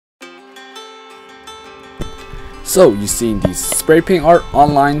So you've seen these spray paint art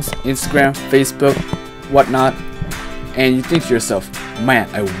online, Instagram, Facebook, whatnot, and you think to yourself, man,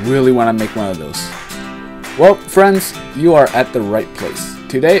 I really want to make one of those. Well, friends, you are at the right place.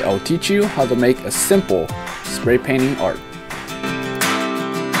 Today I'll teach you how to make a simple spray painting art.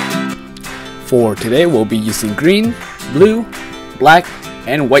 For today we'll be using green, blue, black,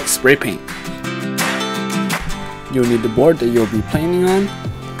 and white spray paint. You'll need the board that you'll be painting on,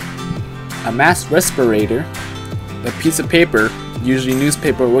 a mask respirator, a piece of paper, usually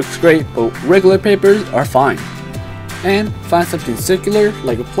newspaper works great, but regular papers are fine. And find something circular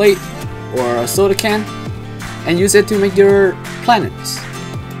like a plate or a soda can and use it to make your planets.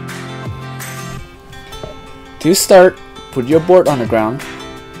 To start, put your board on the ground,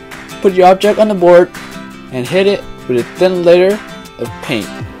 put your object on the board and hit it with a thin layer of paint.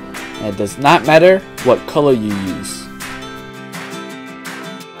 And it does not matter what color you use.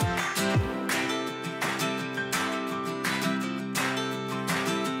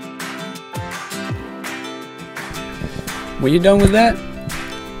 When you're done with that,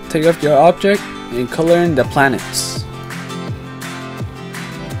 take off your object and color in the planets.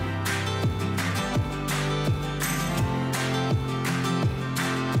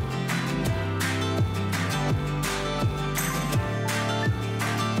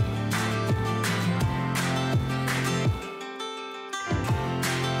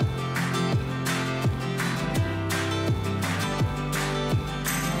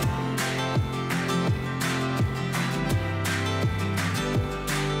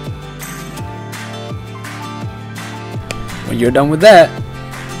 When you're done with that,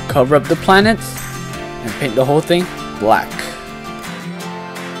 cover up the planets and paint the whole thing black.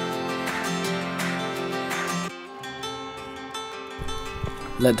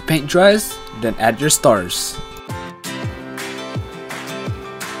 Let the paint dry, then add your stars.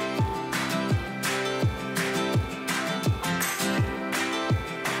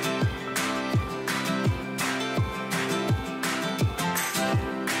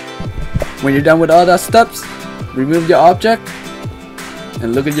 When you're done with all that steps, remove your object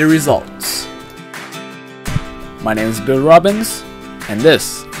and look at your results. My name is Bill Robbins and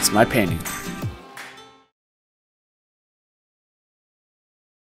this is my painting.